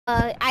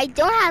I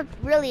don't have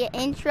really an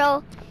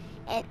intro.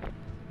 And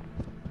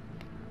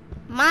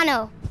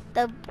Mono,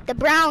 the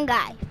brown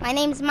guy. My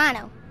name's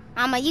Mono.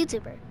 I'm a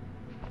YouTuber.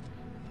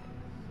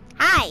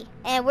 Hi,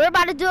 and we're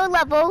about to do a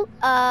level.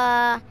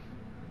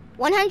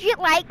 100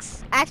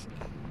 likes.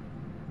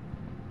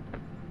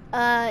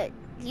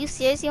 You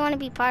seriously want to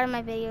be part of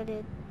my video,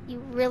 dude? You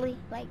really,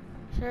 like,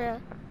 sure?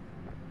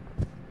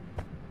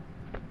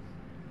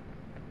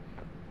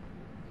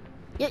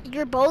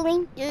 You're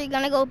bowling? You're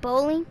gonna go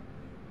bowling?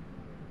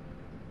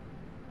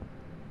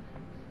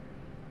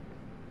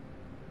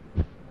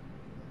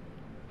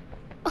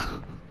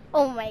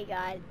 Oh my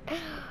god.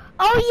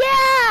 Oh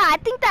yeah! I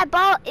think that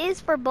ball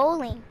is for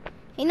bowling.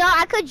 You know,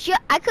 I could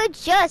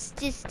just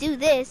do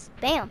this.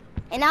 Bam.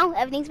 And now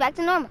everything's back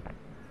to normal.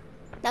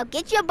 Now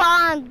get your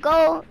ball and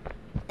go.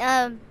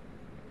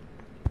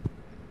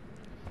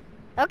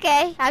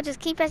 Okay, I'll just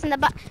keep pressing the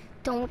button.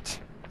 Don't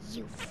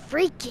you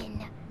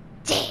freaking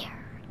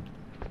dare.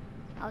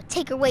 I'll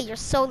take away your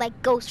soul like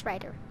Ghost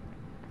Rider.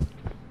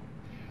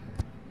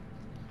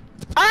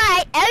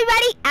 Alright,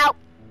 everybody out.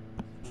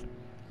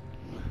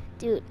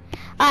 Dude.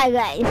 Alright,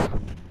 guys.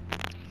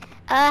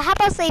 How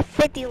about say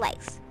 50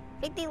 likes?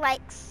 50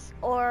 likes,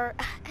 or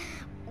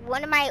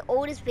one of my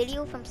oldest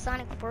video from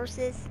Sonic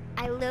Versus,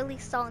 I literally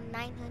saw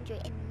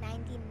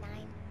 999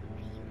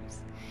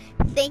 views.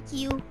 Thank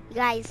you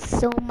guys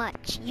so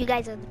much. You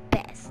guys are the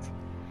best.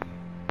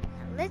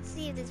 Now, let's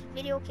see if this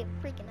video can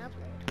freaking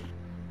upload.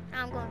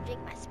 I'm gonna drink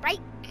my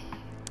Sprite,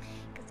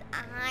 because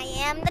I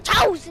am the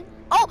chosen.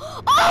 Oh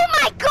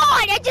my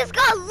god, I just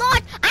got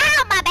launched.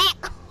 Ow, my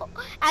back.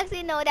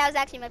 Actually, no, that was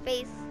actually my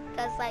face,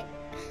 because like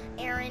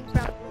Aaron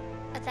from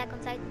Attack on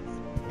Titans.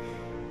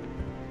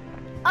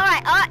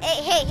 Alright,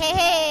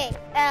 hey.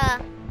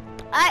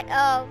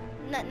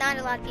 Not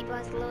a lot of people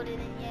has loaded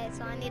in yet,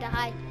 so I need to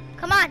hide.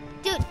 Come on,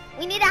 dude,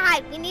 we need to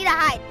hide.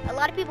 A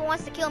lot of people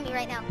wants to kill me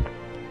right now.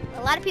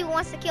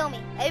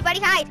 Everybody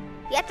hide.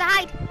 You have to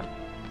hide.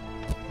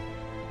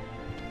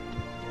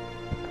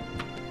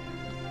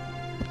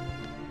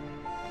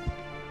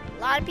 A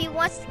lot of people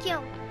wants to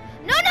kill me.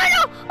 No!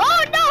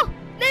 Oh no!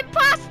 The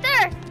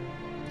imposter!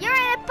 You're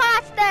an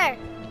imposter!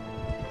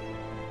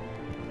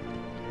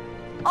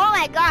 Oh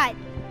my god.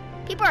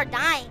 People are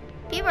dying.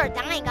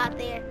 Out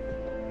there.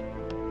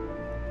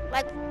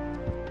 Like,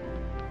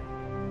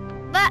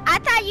 but I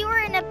thought you were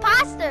an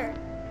imposter.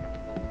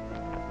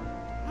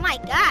 Oh my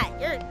god,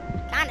 you're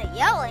kind of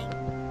yelling.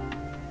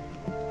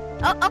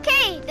 Oh,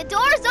 okay, the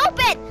door's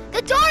open.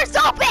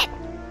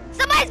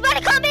 Somebody's about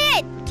to come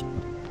in.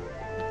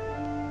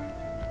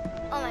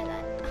 Oh my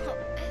god.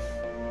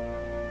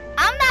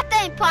 I'm not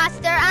the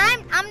imposter.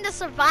 I'm the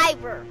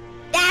survivor.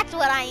 That's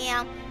what I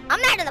am.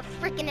 I'm not a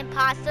freaking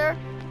imposter.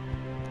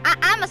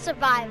 I'm a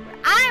survivor.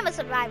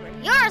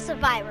 You're a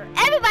survivor.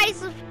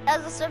 Everybody's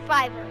a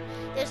survivor.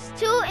 There's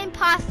 2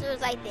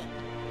 imposters, I think.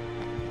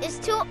 There's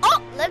 2.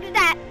 Oh, look at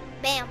that.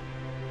 Bam.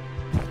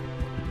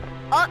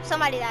 Oh,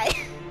 somebody died.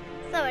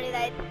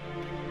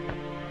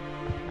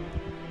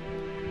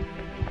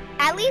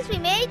 At least we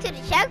made it to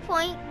the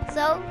checkpoint.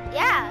 So,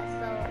 yeah.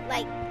 So,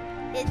 like,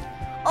 it's...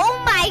 Oh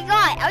my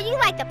god. Are you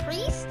like the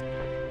priest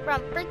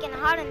from freaking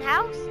Haunted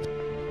House?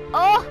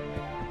 Oh.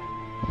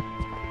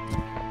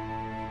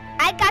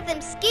 I got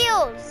them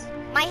skills.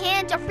 My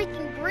hands are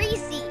freaking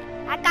greasy.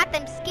 I got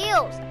them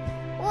skills.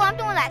 Oh, I'm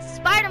doing that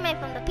Spider-Man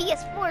from the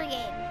PS4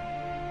 game.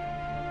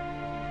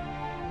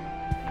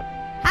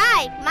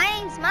 Hi, my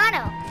name's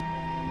Mono.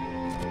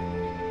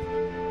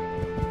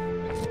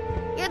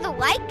 You're the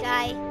white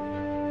guy.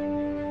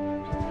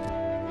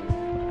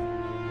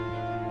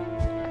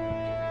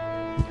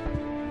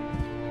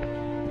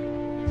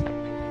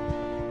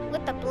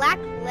 With the black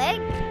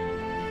leg?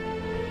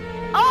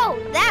 Oh,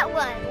 that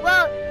one.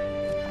 Well,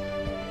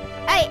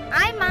 hey,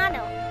 I'm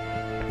Mono.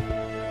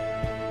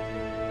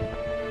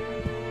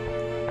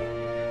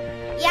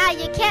 Yeah,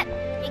 you can't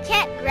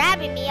grab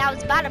me. I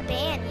was about to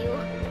ban you.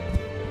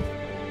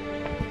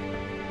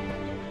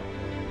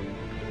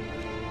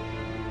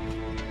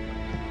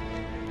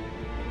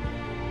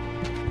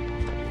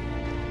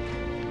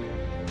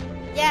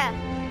 Yeah,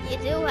 you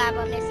do have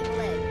a missing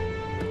leg.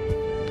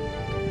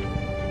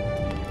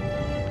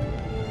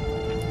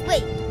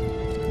 Wait.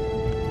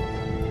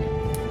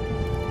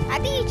 I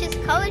think you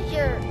just colored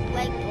your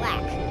leg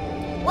black.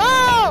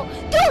 Whoa!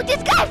 Dude,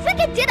 this guy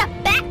freaking did a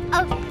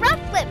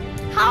front flip.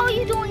 How are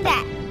you doing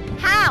that?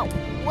 How?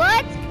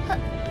 What?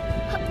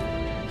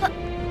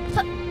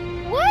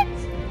 What?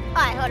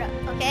 Alright, hold up.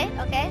 Okay.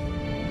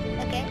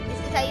 This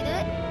is how you do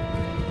it?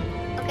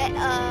 Okay,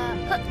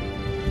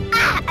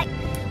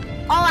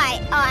 Alright.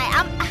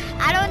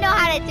 I don't know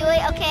how to do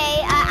it.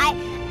 Okay, I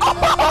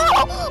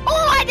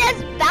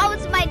just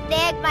bounced my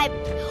neck.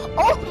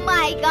 Oh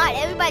my god,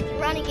 everybody's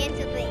running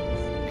into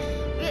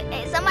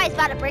things. Somebody's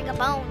about to break a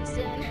bone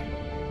soon.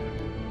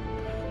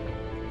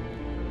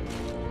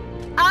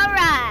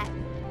 Alright.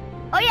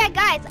 Oh yeah,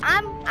 guys,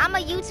 I'm a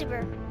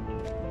YouTuber.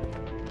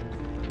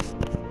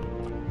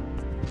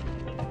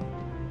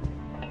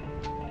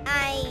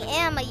 I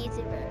am a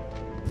YouTuber.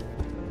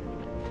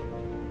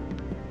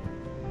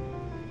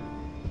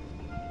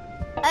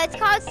 It's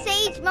called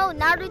Sage Mode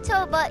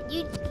Naruto, but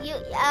if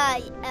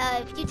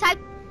you type,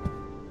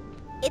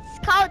 it's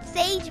called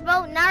Sage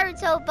Mode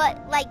Naruto,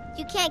 but like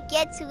you can't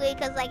get to it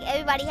because like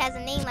everybody has a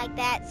name like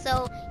that.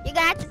 So you're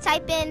gonna have to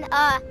type in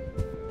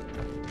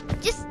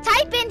just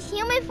type in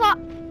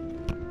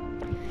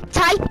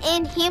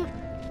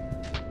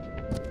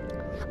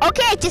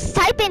Okay, just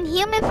type in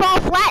Human Fall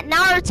Flat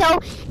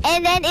Naruto,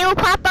 and then it will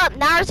pop up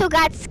Naruto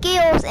got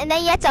skills, and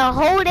then you have to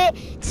hold it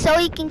so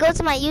you can go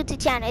to my YouTube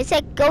channel. It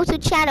said go to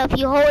channel if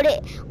you hold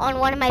it on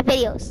one of my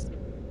videos.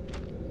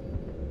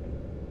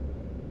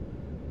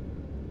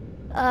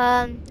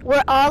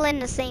 We're all in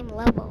the same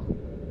level.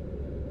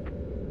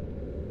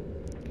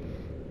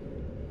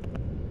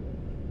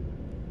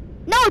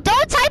 No,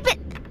 don't type it.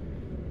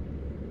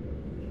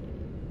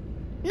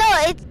 No,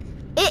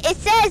 it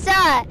says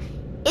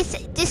it's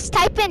just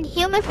type in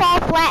Human Fall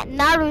Flat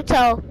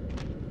Naruto.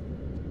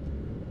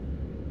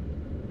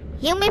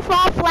 Human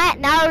Fall Flat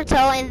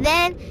Naruto, and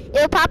then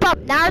it'll pop up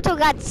Naruto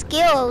got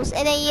skills,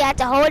 and then you have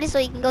to hold it so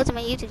you can go to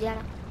my YouTube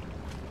channel.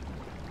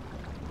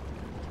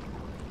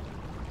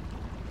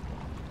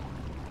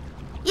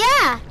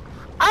 Yeah.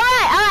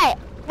 Alright.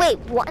 Wait,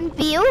 1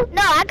 view?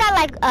 No, I got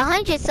like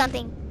 100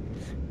 something.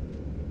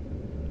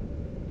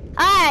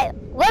 Alright,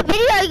 what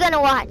video are you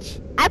gonna watch?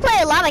 I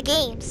play a lot of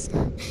games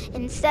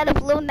instead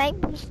of Little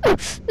Nightmares.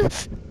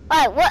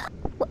 Alright, what?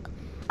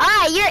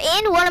 Alright, you're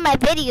in one of my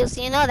videos,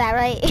 you know that,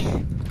 right?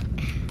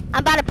 I'm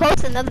about to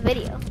post another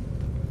video.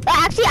 But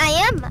actually,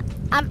 I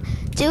am.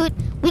 Dude,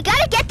 we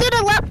gotta get through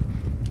the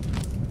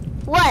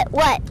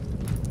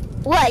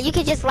What? You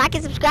can just like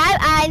and subscribe?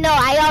 I know,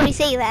 I always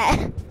say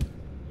that.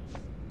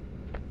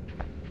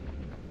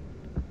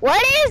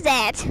 What is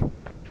that?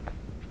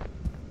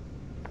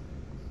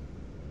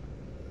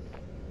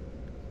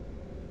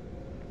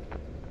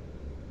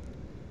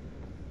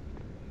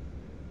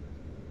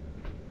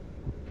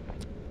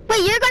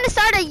 Wait, you're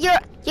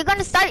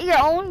gonna start your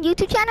own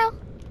YouTube channel?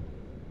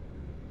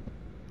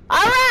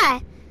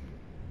 Alright.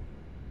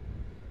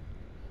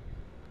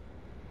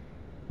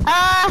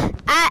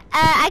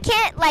 I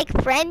can't like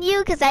friend you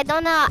because I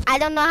don't know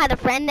how to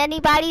friend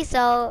anybody.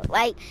 So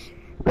like,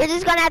 we're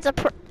gonna have to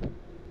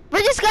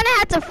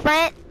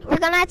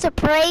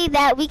pray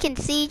that we can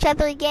see each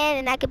other again,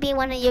 and that could be in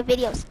one of your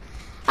videos.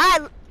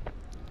 Alright,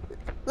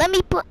 let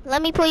me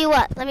pull you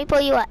up.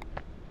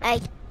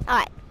 Like,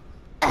 alright,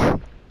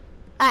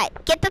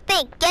 get the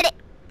thing, get it.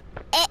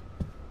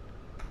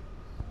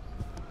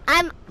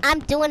 I'm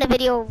doing a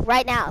video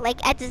right now,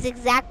 like at this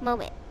exact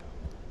moment.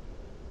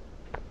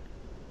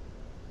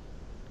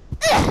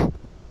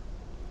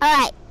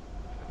 Alright,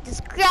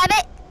 just grab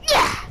it.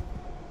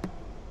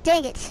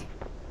 Dang it.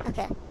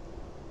 Okay.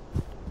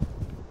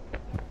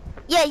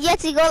 Yeah, you have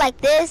to go like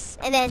this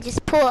and then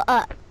just pull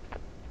up.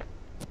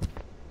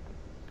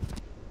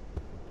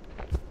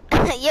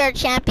 You're a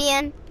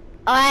champion.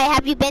 Alright,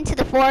 have you been to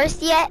the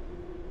forest yet?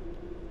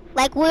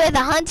 Like where the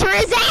hunter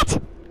is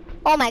at?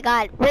 Oh my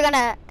god, we're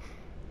gonna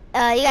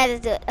you guys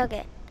do it.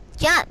 Okay.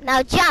 Jump,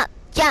 now jump.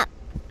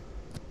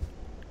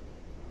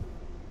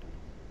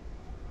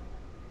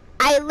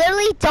 I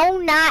literally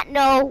do not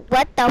know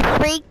what the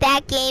freak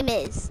that game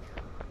is.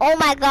 Oh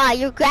my god,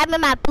 you're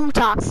grabbing my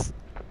buttocks.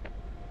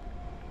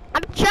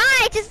 I'm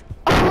trying just.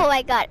 Oh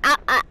my god,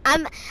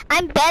 I'm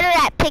better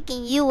at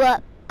picking you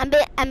up. I'm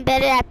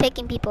better at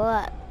picking people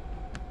up.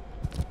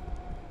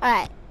 All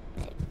right,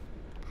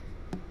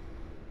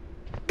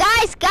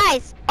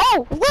 guys.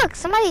 Oh look,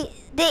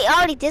 they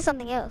already did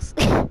something else.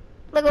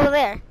 Look over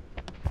there.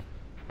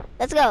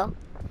 Let's go. All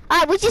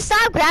right, would you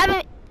stop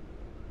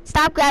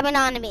grabbing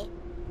onto me?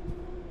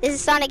 This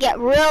is starting to get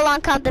real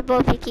uncomfortable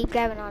if you keep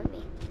grabbing onto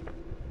me.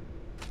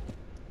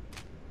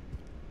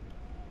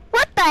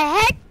 What the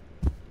heck?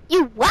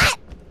 You what?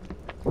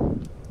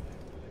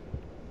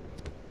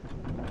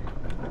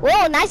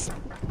 Whoa, nice.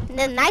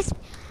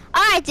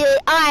 Alright, dude.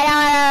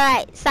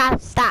 Alright. Stop.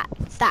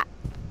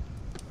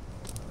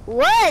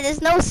 What?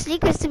 There's no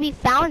secrets to be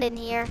found in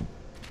here.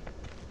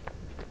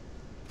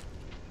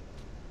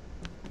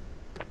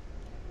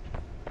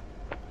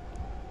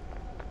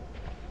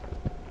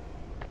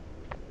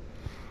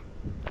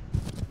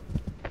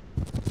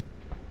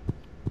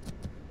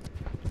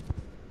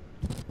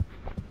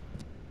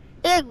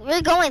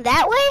 We're going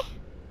that way?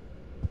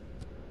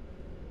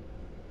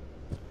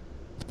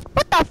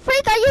 What the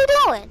freak are you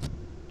doing?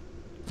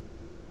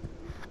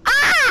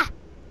 Ah!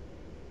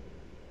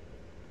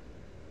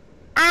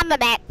 I'm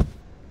back.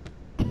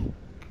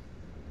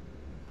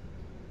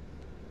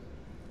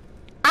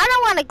 I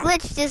don't want to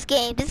glitch this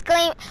game.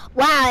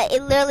 Wow,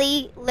 it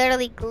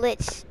literally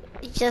glitched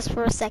just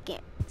for a second.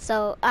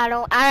 So I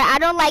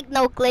don't like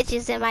no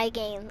glitches in my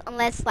game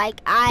unless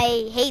like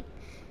I hate.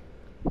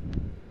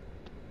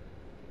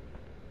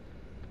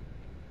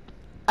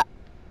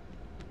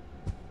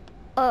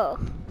 Oh.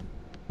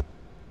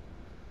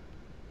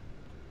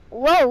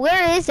 Whoa,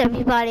 where is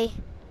everybody?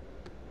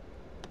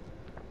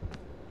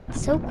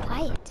 It's so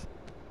quiet.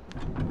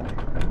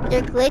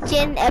 You're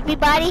glitching,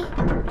 everybody?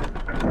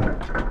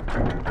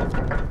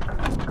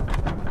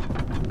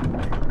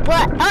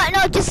 What? Oh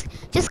no,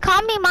 just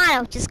call me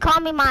Mono. Just call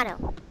me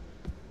Mono.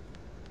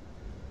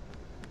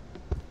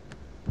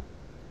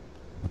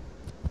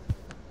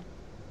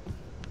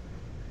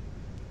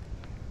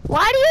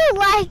 Why do you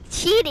like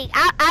cheating?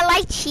 I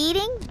like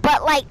cheating,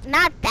 but like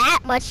not that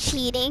much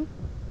cheating.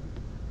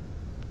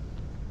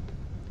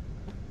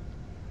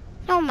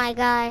 Oh my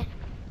god.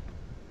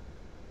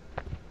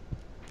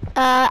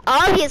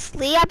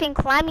 Obviously I've been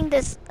climbing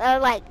this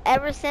like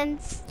ever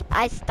since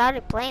I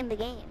started playing the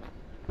game.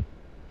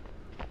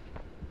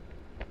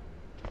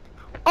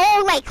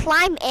 Oh, like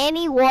climb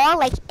any wall,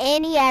 like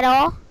any at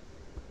all?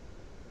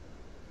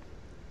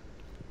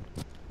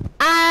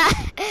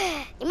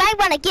 You might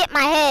want to get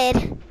my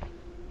head.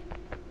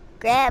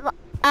 Grab.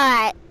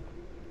 Alright.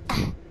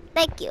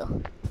 Thank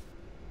you.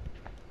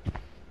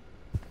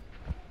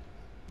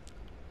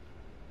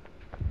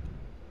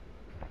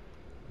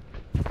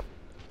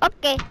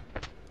 Okay.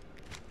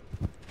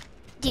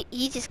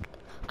 You just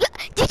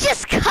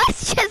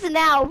cussed just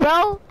now,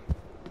 bro.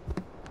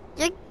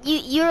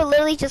 You're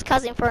literally just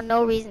cussing for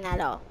no reason at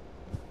all.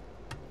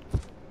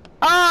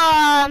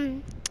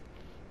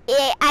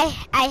 Yeah,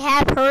 I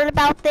have heard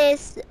about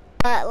this,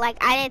 but like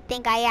I didn't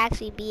think I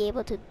actually be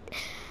able to.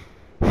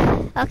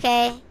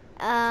 Okay.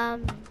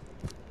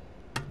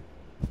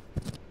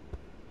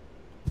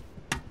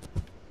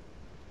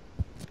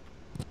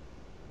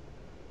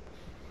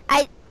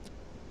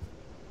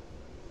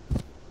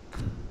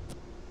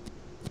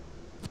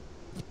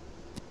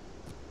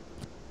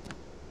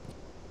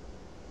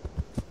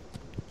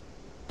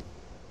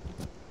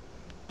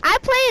 I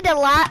played a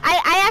lot.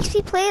 I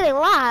actually played a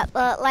lot,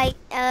 but like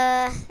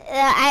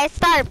I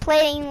started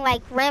playing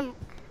like Rim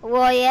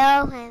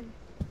Royale and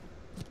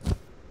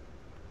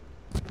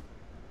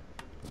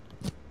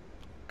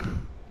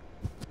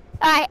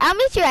alright, I'll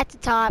meet you at the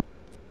top.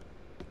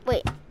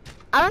 Wait,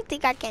 I don't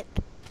think I can.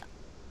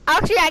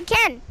 Actually, I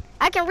can.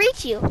 I can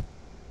reach you.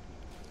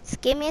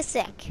 Just give me a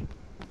sec.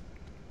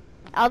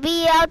 I'll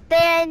be out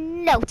there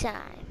in no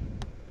time.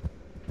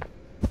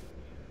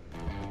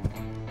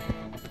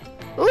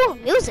 Ooh,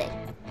 music.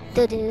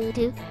 Do do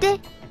do do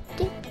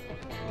do.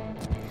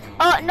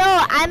 Oh no,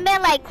 I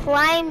meant like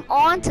climb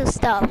onto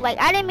stuff. Like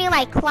I didn't mean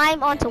like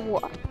climb onto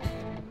wall.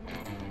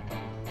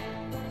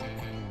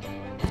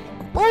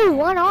 Ooh,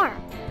 one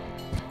arm.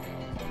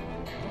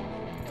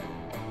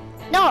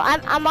 No,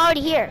 I'm already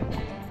here.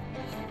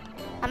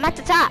 I'm at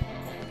the top.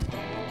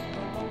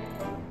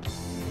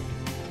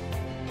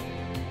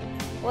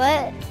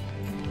 What?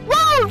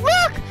 Whoa,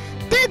 look!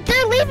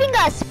 They're leaving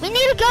us. We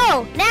need to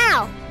go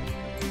now.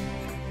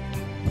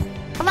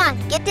 Come on,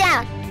 get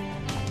down.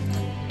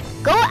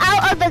 Go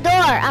out of the door.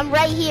 I'm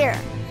right here.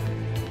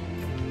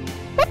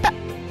 What the?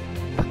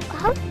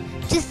 How?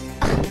 Just.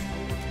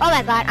 Oh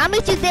my god, I'll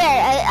meet you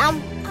there.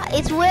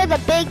 It's where the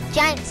big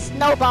giant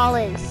snowball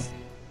is.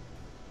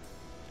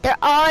 They're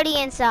already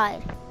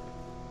inside.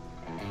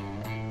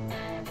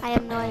 I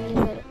have no idea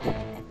where.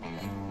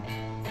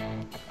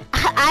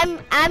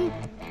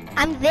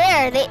 I'm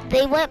there.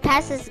 They went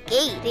past this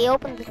gate. They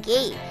opened the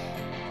gate.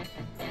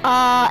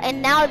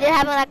 And now they're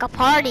having like a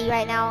party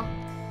right now.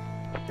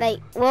 Like,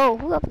 whoa,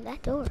 who opened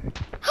that door?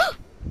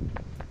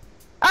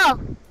 Oh,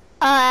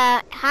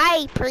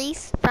 hi,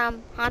 priest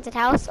from Haunted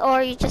House,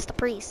 or you're just a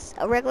priest,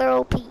 a regular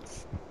old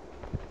priest.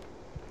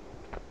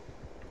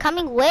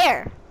 Coming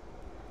where?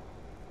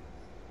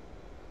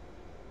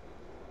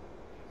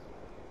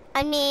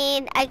 I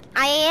mean, I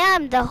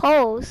am the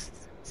host,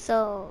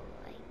 so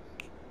like.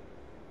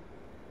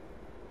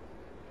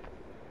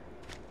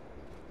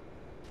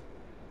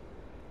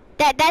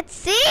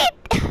 That's it?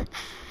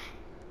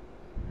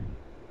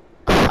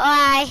 Oh,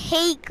 I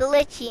hate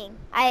glitching.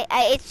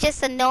 It's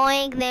just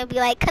annoying. Then be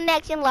like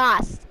connection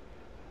lost.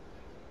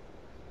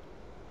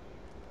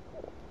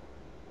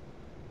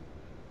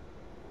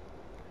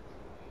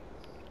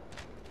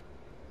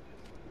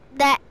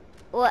 That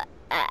what?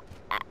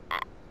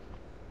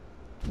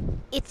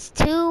 It's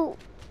too.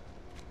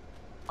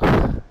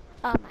 Oh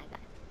my god!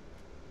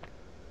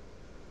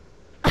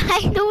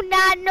 I do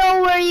not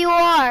know where you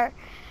are.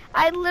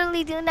 I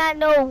literally do not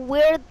know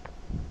where.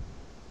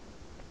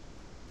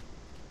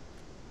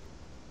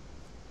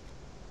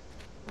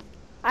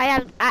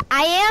 I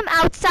am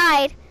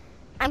outside.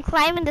 I'm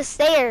climbing the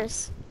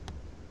stairs.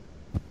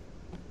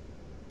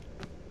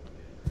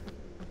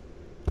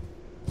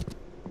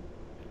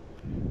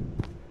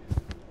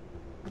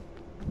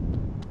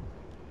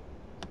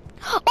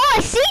 Oh,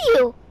 I see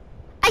you.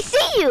 I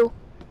see you.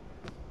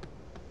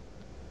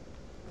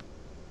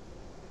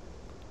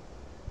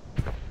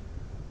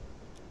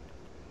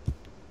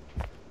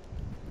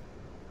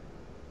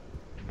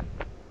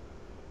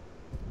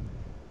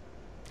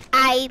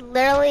 I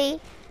literally.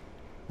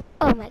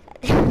 Oh my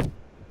god.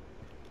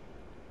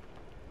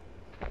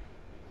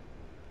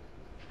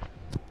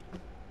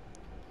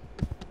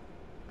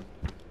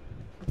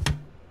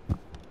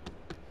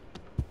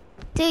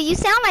 Dude, you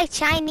sound like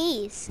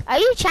Chinese. Are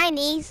you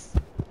Chinese?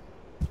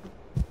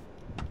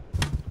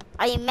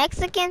 Are you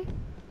Mexican?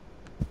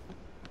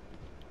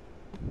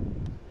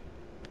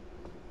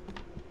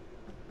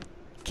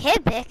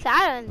 Quebec?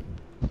 I don't.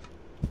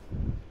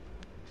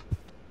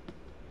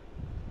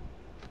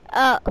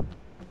 Oh.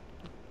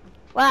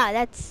 Wow,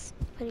 that's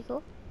pretty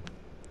cool.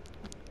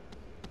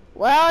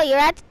 Well, you're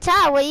at the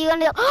top. What are you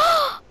gonna do?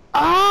 Oh,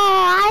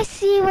 I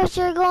see what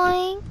you're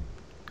going.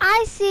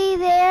 I see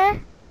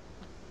there.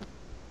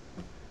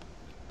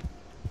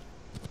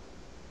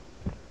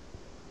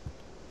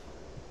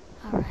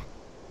 All right.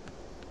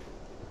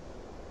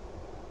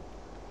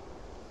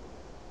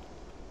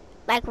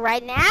 Like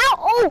right now?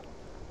 Oh.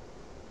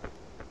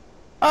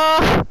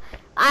 Oh.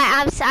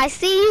 I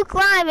see you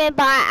climbing,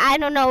 but I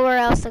don't know where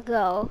else to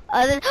go.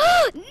 Other than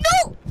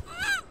no.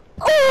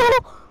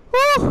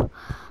 Oh.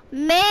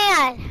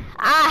 Man,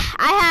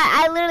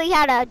 I literally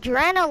had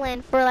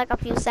adrenaline for like a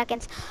few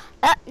seconds.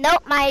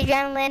 Nope, my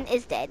adrenaline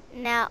is dead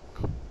now.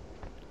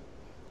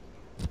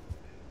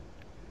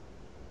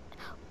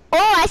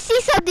 Oh, I see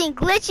something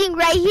glitching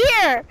right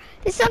here.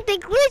 There's something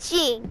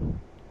glitching.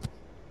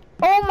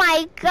 Oh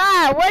my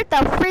god, what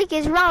the freak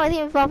is wrong with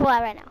Human Fall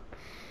Flat right now?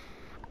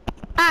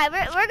 Alright,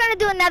 we're gonna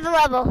do another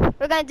level.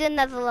 We're gonna do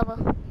another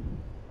level.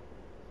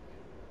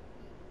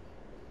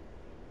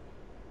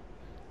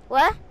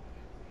 What?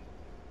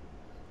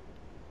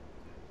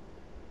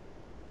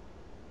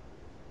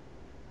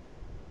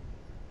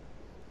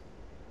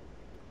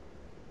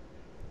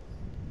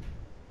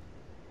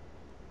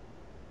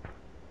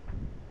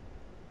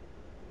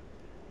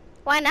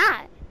 Why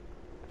not?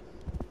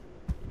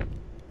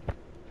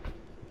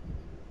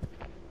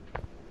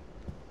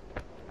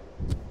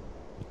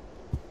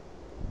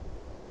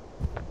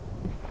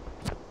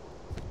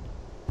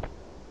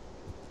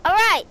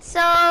 Alright,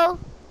 so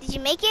did you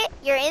make it?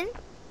 You're in?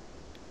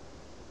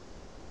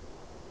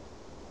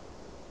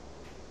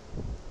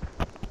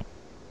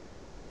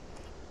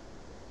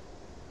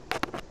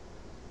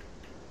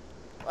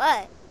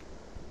 What?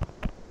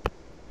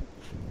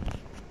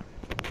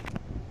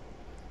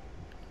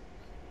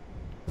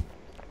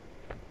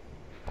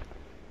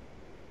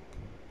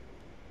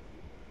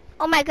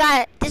 Oh my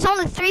god, there's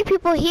only 3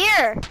 people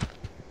here.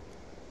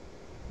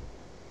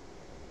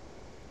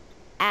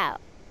 Ow.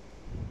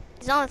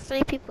 There's only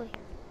 3 people here.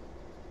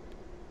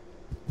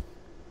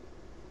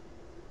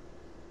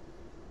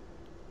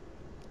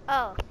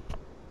 Oh.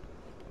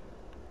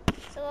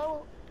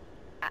 So,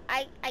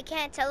 I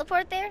can't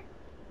teleport there?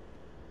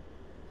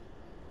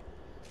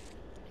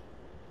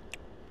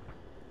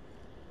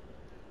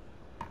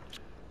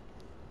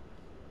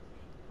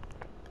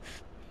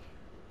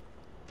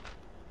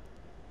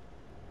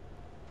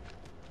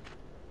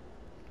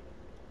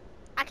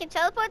 I can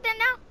teleport there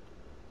now?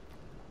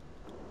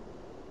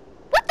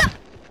 What the?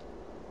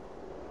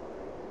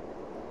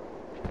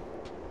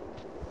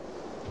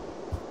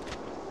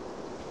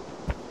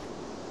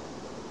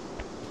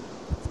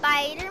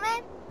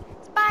 Spider-Man,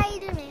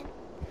 Spider-Man,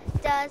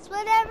 does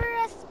whatever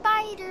a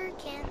spider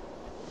can.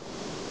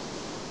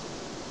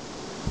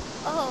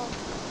 Oh,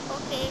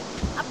 okay.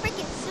 I'm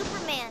freaking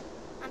Superman.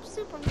 I'm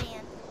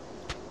Superman.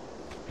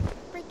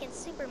 Freaking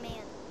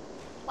Superman.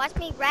 Watch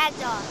me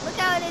ragdoll. Look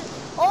how it is.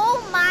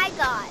 Oh my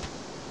god.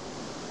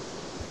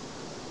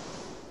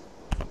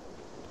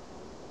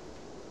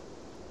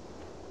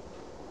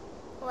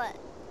 What?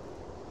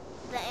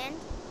 The end?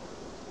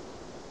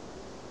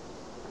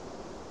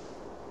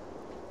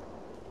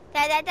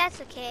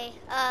 That's okay.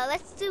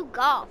 Let's do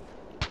golf.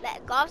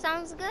 That golf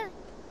sounds good.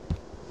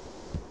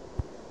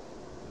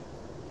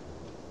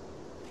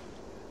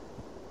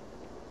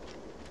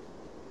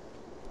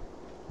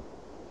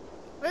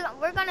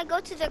 We're gonna go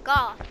to the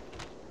golf.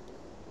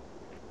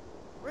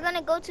 We're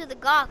gonna go to the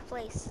golf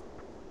place.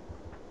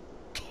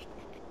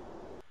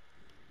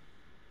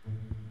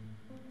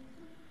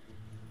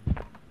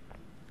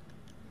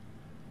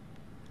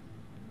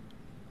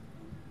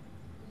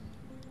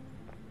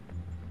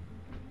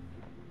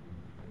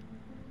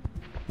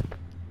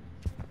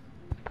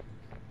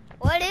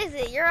 What is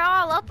it? You're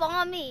all up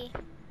on me.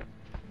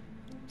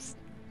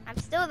 I'm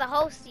still the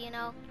host, you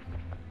know.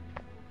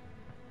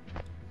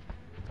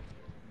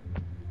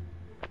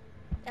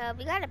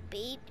 We got a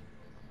baby.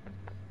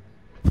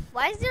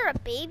 Why is there a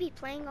baby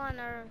playing on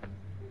our...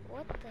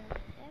 What the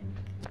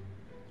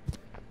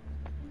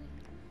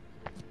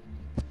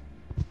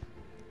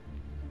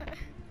heck?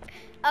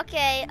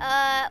 Okay,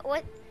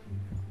 what?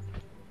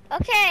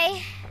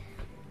 Okay.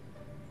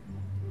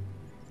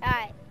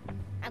 Alright.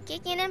 I'm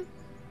kicking him.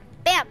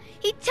 Bam!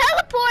 He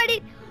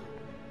teleported!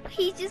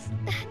 He just...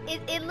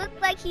 It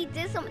looked like he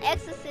did some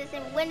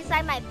exorcism and went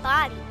inside my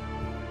body.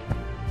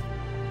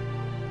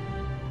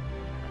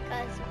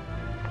 Cause...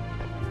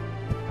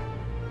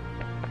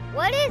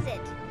 What is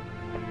it?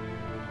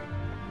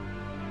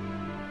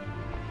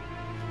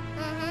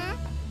 Mm-hmm.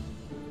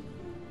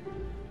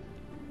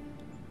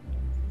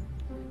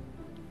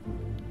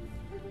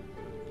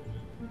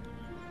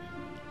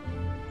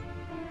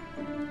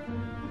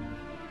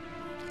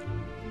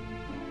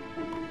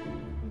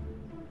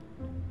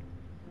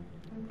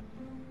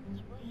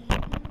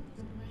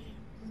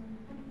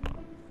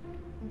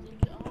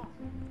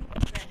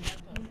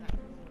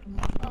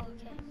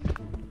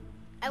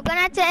 I'm gonna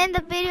have to end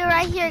the video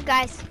right here,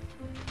 guys.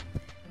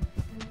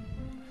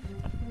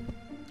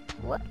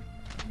 What?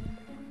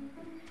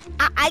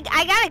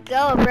 I gotta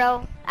go,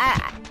 bro.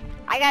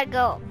 I gotta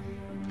go.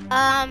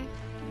 I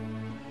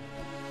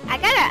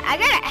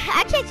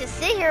can't just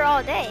sit here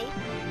all day.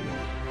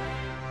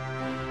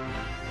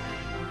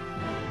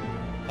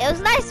 It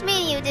was nice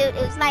meeting you, dude.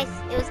 It was nice.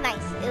 It was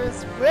nice. It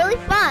was really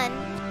fun.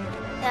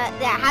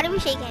 Yeah, how do we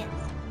shake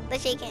hands?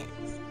 Let's shake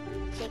hands.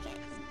 Shake hands.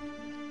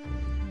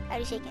 How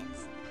do we shake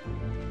hands?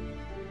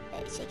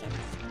 Let's shake hands.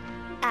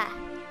 Ah,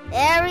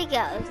 there we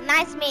go. It was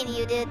nice meeting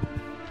you, dude.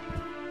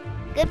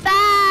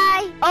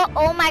 Goodbye.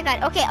 Oh my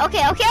God. Okay. Oh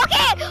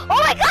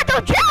my God,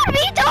 don't drown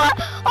me, don't.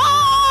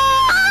 Oh.